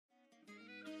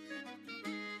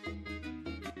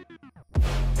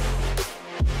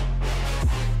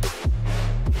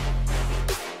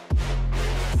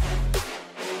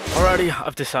Alrighty,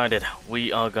 I've decided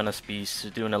we are gonna be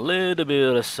doing a little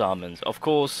bit of summons. Of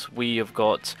course, we have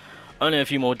got only a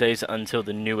few more days until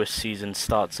the newest season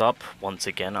starts up once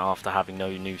again, after having no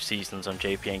new seasons on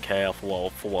JPNK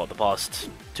for what, the past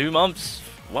 2 months?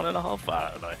 1.5?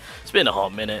 I don't know. It's been a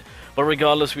hot minute. But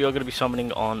regardless, we are going to be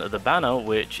summoning on the banner,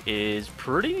 which is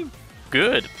pretty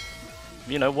good.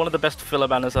 You know, one of the best filler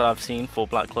banners that I've seen for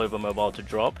Black Clover Mobile to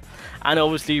drop. And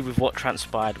obviously, with what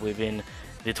transpired within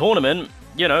the tournament,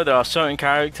 you know, there are certain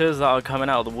characters that are coming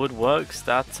out of the woodworks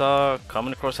that are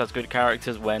coming across as good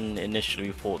characters when initially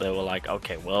we thought they were like,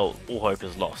 okay, well, all hope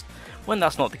is lost. When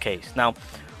that's not the case. Now,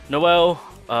 Noelle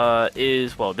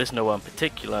this Noelle in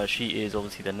particular, she is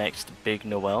obviously the next big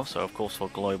Noelle, so of course for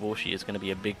global she is going to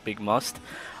be a big must.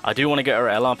 I do want to get her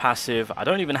LR passive. I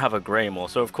don't even have a Greymore,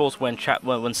 so of course when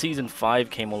season 5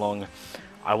 came along,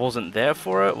 I wasn't there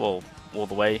for it, well, all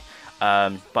the way,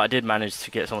 but I did manage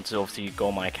to get someone to obviously go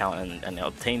on my account and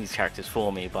obtain these characters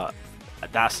for me, but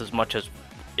that's as much as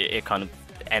it kind of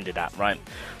ended at, right?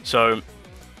 So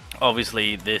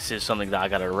obviously this is something that I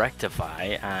gotta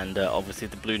rectify, and obviously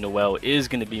the blue Noelle is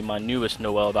gonna be my newest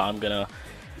Noelle that I'm gonna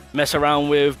mess around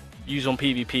with, use on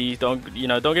PvP. Don't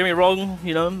get me wrong,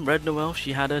 you know, red Noelle,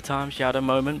 she had her time, she had her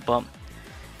moment, but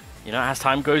you know, as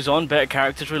time goes on, better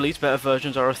characters release, better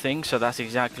versions are a thing, so that's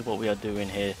exactly what we are doing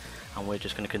here, and we're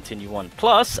just gonna continue on.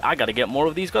 Plus, I gotta get more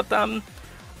of these goddamn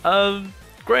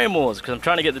Greymores, because I'm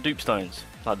trying to get the dupe stones.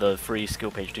 Like the free skill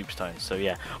page dupe stones. So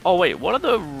yeah. Oh wait,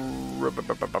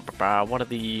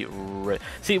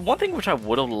 see, one thing which I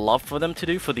would have loved for them to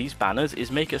do for these banners is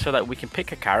make it so that we can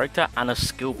pick a character and a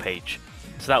skill page.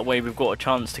 So that way we've got a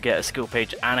chance to get a skill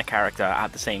page and a character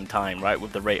at the same time, right,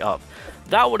 with the rate up.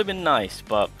 That would have been nice,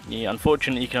 but yeah,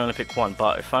 unfortunately you can only pick one.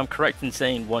 But if I'm correct in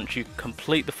saying, once you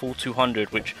complete the full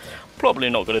 200, which I'm probably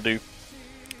not going to do,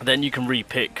 then you can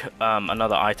re-pick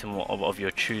another item of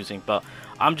your choosing. But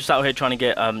I'm just out here trying to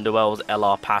get Noelle's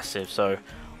LR passive. So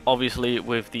obviously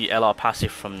with the LR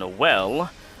passive from Noelle,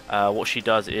 what she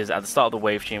does is at the start of the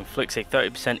wave she inflicts a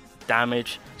 30%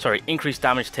 damage, increased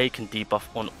damage taken debuff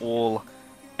on all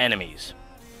enemies.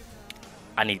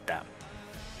 I need that.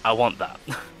 I want that.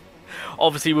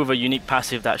 Obviously with a unique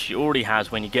passive that she already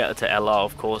has when you get her to LR,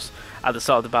 of course, at the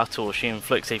start of the battle she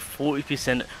inflicts a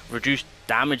 40% reduced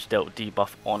damage dealt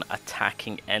debuff on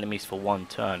attacking enemies for 1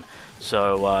 turn.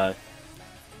 So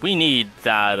we need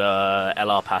that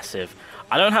LR passive.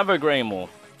 I don't have a Greymore,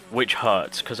 which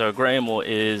hurts, because our Greymore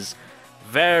is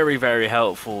very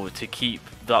helpful to keep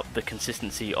up the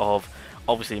consistency of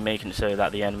obviously making it so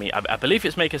that the enemy, I believe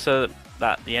it's making it so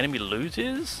that the enemy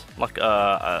loses like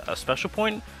a special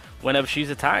point whenever she's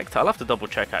attacked. I'll have to double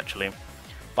check actually,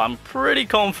 but I'm pretty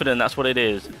confident that's what it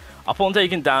is. Upon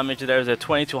taking damage, there is a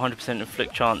 20 to 100%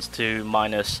 inflict chance to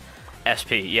minus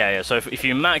SP. Yeah. So if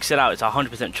you max it out, it's a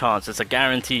 100% chance. It's a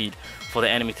guaranteed for the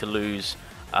enemy to lose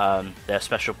their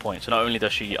special point. So not only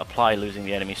does she apply losing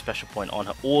the enemy special point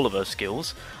on all of her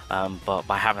skills, but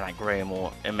by having that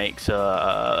Greymore, it makes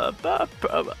a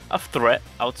threat,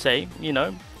 I would say. You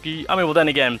know, I mean, well then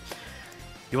again,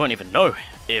 you won't even know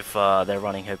if they're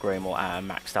running her Greymore at a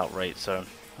maxed out rate. So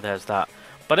there's that.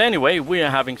 But anyway, we are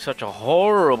having such a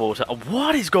horrible time.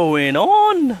 What is going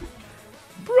on?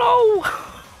 Bro!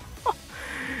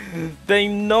 They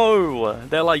know.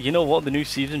 They're like, you know what? The new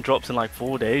season drops in like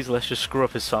 4 days. Let's just screw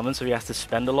up his summon so he has to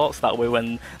spend a lot. So that way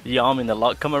when the arm and the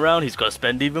luck come around, he's got to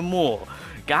spend even more.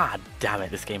 God damn it.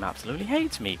 This game absolutely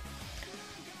hates me.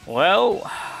 Well,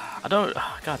 I don't...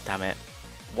 God damn it.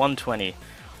 120.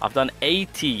 I've done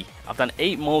 80. I've done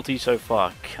 8 multi so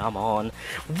far. Come on.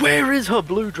 Where is her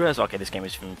blue dress? Okay, this game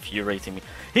is infuriating me.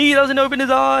 He doesn't open his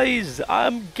eyes.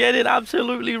 I'm getting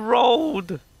absolutely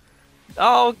rolled.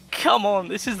 Oh, come on.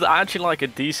 This is actually like a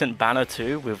decent banner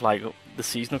too, with like the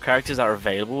seasonal characters that are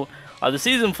available. The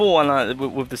season 4 and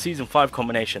with the season 5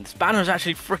 combination. This banner is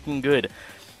actually freaking good.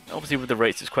 Obviously with the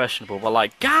rates it's questionable, but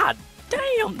like, god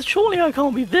damn. Surely I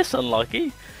can't be this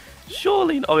unlucky.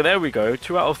 Surely. Oh, there we go.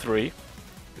 2 out of 3.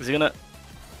 Is he gonna...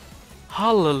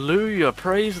 Hallelujah,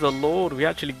 praise the Lord, we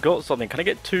actually got something. Can I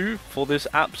get 2 for this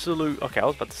absolute... Okay, I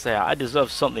was about to say, I deserve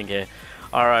something here.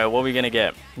 Alright, what are we gonna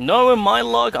get? Knowing my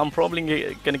luck, I'm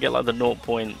probably gonna get like the 0.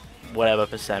 whatever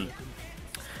 %.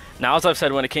 Now, as I've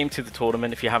said, when it came to the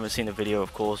tournament, if you haven't seen the video,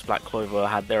 of course, Black Clover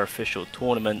had their official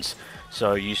tournaments.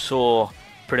 So you saw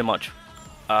pretty much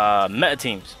meta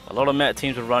teams. A lot of meta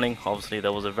teams were running. Obviously,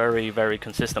 there was a very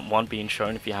consistent one being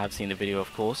shown, if you have seen the video,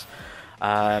 of course.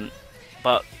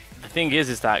 But the thing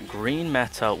is that green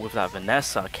meta with that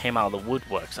Vanessa came out of the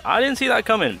woodworks. I didn't see that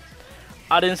coming.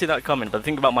 But the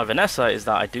thing about my Vanessa is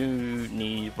that I do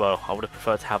need, well, I would have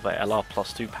preferred to have a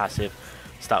LR+2 passive,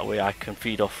 so that way I can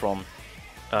feed off from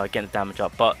getting the damage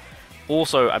up. But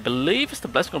also, I believe it's the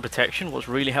Blessing of Protection was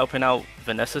really helping out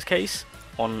Vanessa's case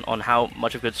on how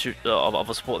much of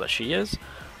a support that she is.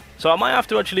 So I might have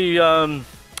to actually,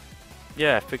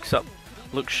 yeah,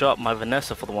 look sharp my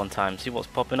Vanessa for the one time, see what's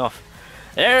popping off.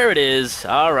 There it is.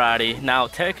 Alrighty. Now,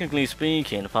 technically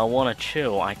speaking, if I want to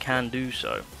chill, I can do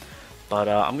so. But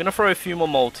I'm gonna throw a few more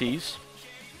multis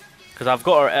because I've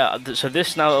got her. So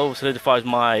this now solidifies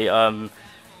my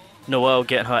Noelle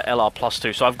getting her LR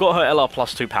 +2. So I've got her LR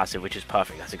 +2 passive, which is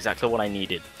perfect. That's exactly what I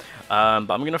needed. But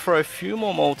I'm gonna throw a few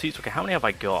more multis. Okay, how many have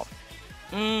I got?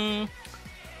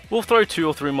 We'll throw 2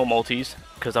 or 3 more multis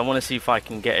because I want to see if I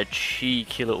can get a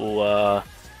cheeky little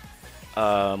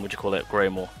what do you call it,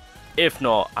 Greymore. If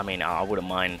not, I mean, I wouldn't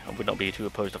mind. I would not be too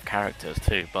opposed of characters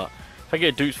too. But if I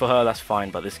get dupes for her, that's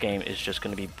fine. But this game is just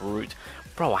going to be brute.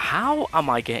 Bro, how am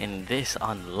I getting this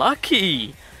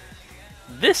unlucky?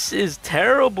 This is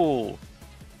terrible.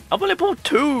 I've only pulled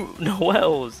 2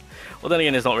 Noelles. Well, then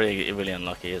again, it's not really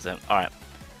unlucky, is it? All right.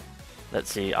 Let's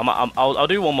see. I'll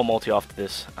do one more multi after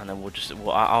this, and then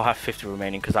I'll have 50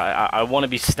 remaining because I want to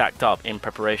be stacked up in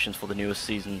preparations for the newest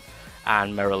season.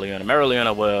 And Mereoleona.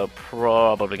 Mereoleona we're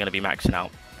probably going to be maxing out,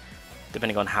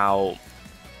 depending on how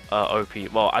OP.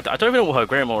 Well, I don't even know what her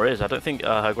Greymore is. I don't think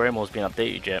her Greymore's been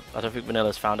updated yet. I don't think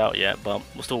Vanilla's found out yet, but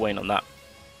we're still waiting on that.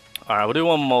 Alright, we'll do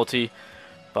one more multi,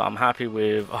 but I'm happy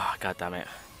with... Oh, god damn it.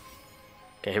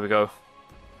 Okay, here we go.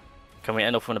 Can we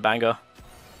end off on a banger?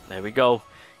 There we go.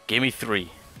 Give me 3.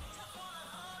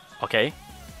 Okay.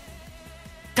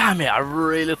 Damn it, I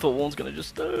really thought one's going to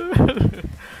just...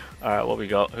 Alright, what we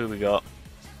got? Who we got?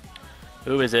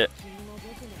 Who is it?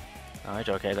 Alright,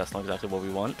 okay, that's not exactly what we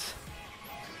want.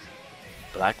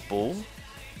 Black Bull.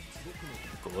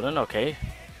 Golden, okay.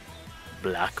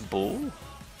 Black Bull.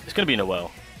 It's gonna be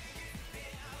Noelle.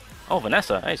 Oh,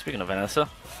 Vanessa. Hey, speaking of Vanessa.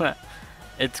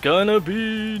 It's gonna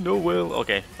be Noelle.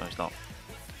 Okay, no, it's not.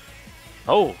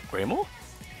 Oh, Greymore?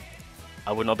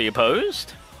 I would not be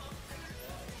opposed.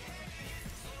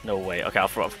 No way. Okay,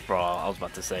 bro, I was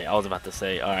about to say.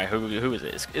 Alright, who is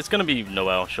it? It's gonna be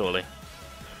Noelle, surely.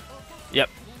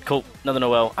 Yep, cool. Another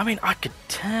Noelle. I mean, I could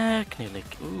technically...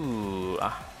 Ooh.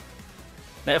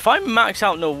 Now, if I max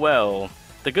out Noelle,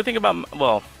 the good thing about...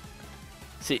 Well,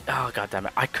 see... Oh, god damn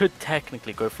it. I could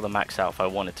technically go for the max out if I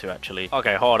wanted to, actually.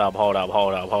 Okay, hold up.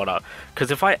 Because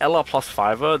if I LR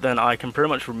 +5 her, then I can pretty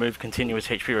much remove continuous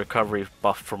HP recovery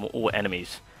buff from all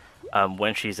enemies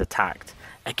when she's attacked.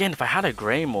 Again, if I had a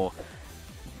Greymore,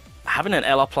 having an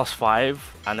LR +5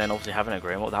 and then obviously having a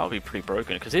Greymore, that would be pretty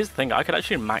broken. Because here's the thing, I could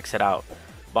actually max it out,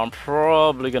 but I'm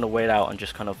probably going to wait out and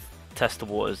just kind of test the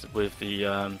waters with the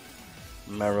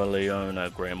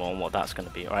Mereoleona Greymore and what that's going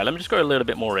to be. Alright, let me just go a little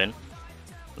bit more in.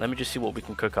 Let me just see what we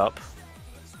can cook up.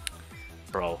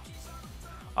 Bro,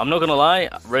 I'm not going to lie,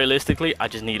 realistically, I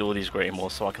just need all these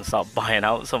Greymores so I can start buying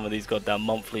out some of these goddamn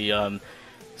monthly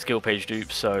skill page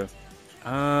dupes. So,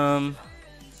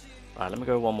 Alright, let me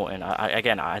go one more in.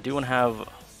 Again, I do want to have...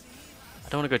 I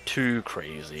don't want to go too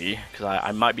crazy, because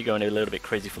I might be going a little bit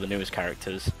crazy for the newest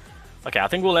characters. Okay, I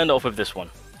think we'll end off with this one.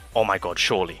 Oh my god,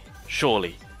 surely.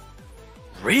 Surely.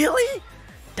 Really?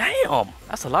 Damn,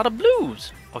 that's a lot of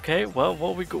blues. Okay, well,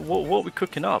 what are we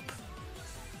cooking up?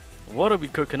 What are we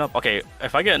cooking up? Okay,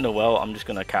 if I get Noelle, I'm just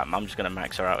going to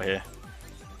max her out here.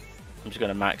 I'm just going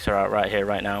to max her out right here,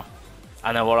 right now.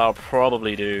 And then what I'll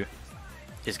probably do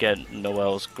is get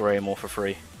Noelle's Greymore for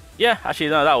free. Yeah, actually,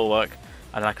 no, that will work.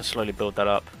 And then I can slowly build that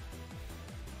up.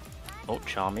 Oh,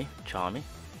 Charmy.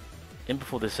 In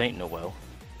before this ain't Noelle.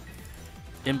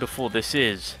 In before this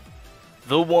is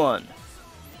the one,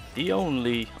 the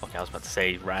only... Okay, I was about to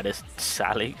say Radis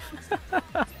Sally.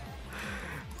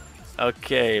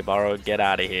 Okay, Barrow, get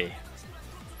out of here.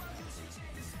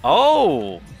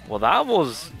 Oh, well, that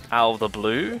was out of the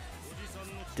blue.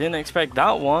 Didn't expect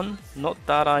that one. Not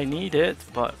that I need it,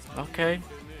 but okay.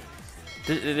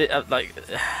 Like,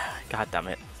 god damn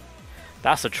it.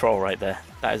 That's a troll right there.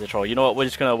 That is a troll. You know what? We're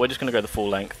just gonna go the full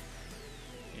length.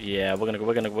 Yeah, we're gonna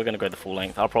go the full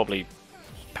length. I'll probably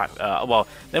pack. Well,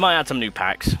 they might add some new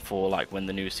packs for like when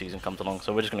the new season comes along.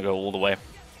 So we're just gonna go all the way.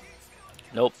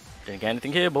 Nope. Didn't get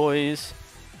anything here, boys.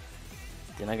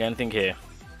 Didn't get anything here.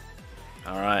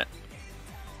 All right.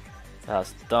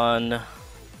 That's done.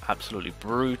 Absolutely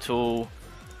brutal.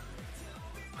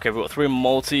 Okay, we've got 3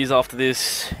 multis after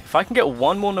this. If I can get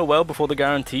one more Noelle before the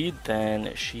guaranteed,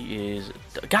 then she is...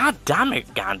 God damn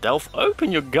it, Gandalf.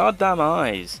 Open your goddamn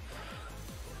eyes.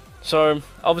 So,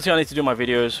 obviously I need to do my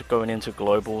videos going into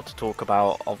Global to talk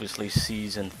about, obviously,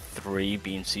 Season 3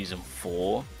 being Season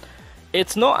 4.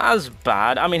 It's not as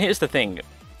bad. I mean, here's the thing.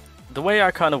 The way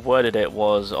I kind of worded it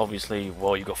was, obviously,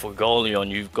 well, you've got Forgolion,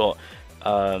 you've got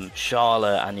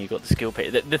Charlotte, and you got the skill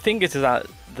page. The thing is that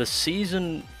the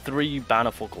Season 3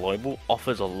 banner for Global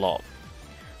offers a lot.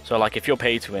 So like if you're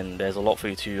pay to win, there's a lot for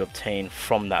you to obtain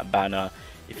from that banner.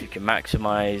 If you can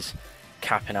maximize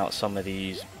capping out some of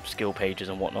these skill pages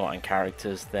and whatnot and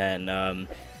characters, then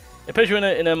it puts you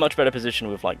in a much better position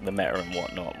with like the meta and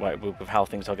whatnot, right? With how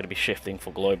things are going to be shifting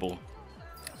for Global.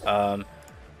 But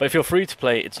if you're free to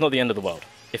play, it's not the end of the world.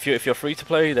 If you're free to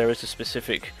play, there is a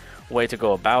specific way to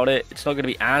go about it. It's not going to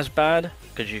be as bad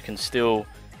because you can still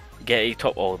get a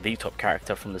top or the top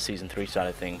character from the Season 3 side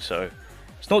of things. So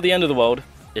it's not the end of the world.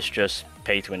 It's just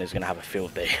pay to win is going to have a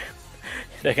field day.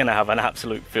 They're going to have an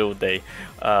absolute field day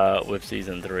with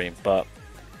Season 3. But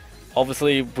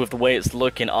obviously, with the way it's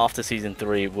looking after Season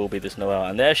 3, will be this Noelle.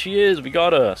 And there she is. We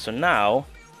got her. So now,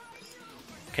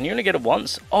 can you only get it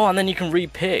once? Oh, and then you can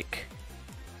repick.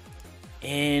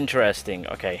 Interesting.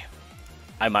 Okay.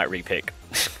 I might repick.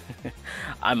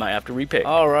 I might have to repick.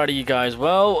 Alrighty, you guys.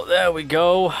 Well, there we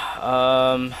go.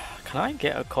 Can I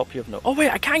get a copy of Noelle? Oh, wait.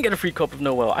 I can get a free copy of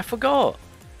Noelle. I forgot.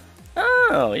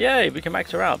 Oh, yay, we can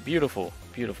max her out. Beautiful,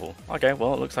 beautiful. Okay,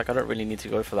 well, it looks like I don't really need to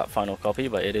go for that final copy,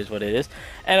 but it is what it is.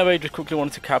 Anyway, just quickly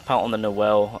wanted to cap out on the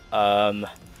Noelle.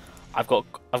 I've got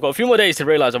a few more days to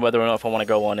realize on whether or not if I want to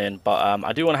go on in, but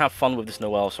I do want to have fun with this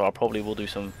Noelle, so I probably will do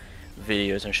some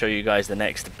videos and show you guys the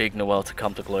next big Noelle to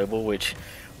come to Global, which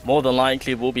more than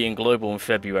likely will be in Global in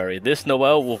February. This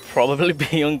Noelle will probably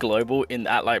be on Global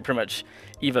at like pretty much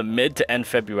either mid to end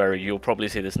February. You'll probably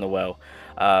see this Noelle.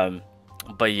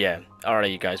 But yeah,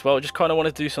 alright you guys, well, just kind of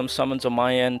wanted to do some summons on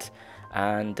my end,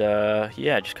 and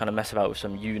yeah, just kind of mess about with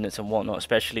some units and whatnot,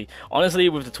 especially, honestly,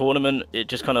 with the tournament, it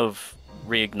just kind of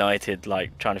reignited,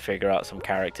 like, trying to figure out some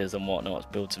characters and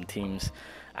whatnot, build some teams,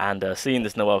 and seeing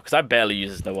this Noelle, because I barely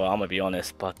use this Noelle, I'm going to be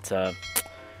honest, but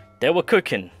they were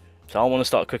cooking, so I want to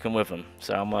start cooking with them,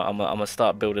 so I'm gonna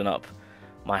start building up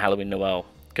my Halloween Noelle.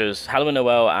 Because Halloween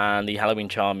Noelle and the Halloween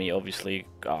Charmy, obviously,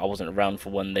 I wasn't around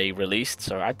for when they released,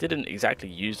 so I didn't exactly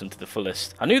use them to the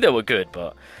fullest. I knew they were good,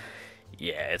 but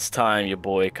yeah, it's time your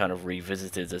boy kind of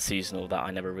revisited a seasonal that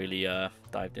I never really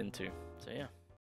dived into. So yeah.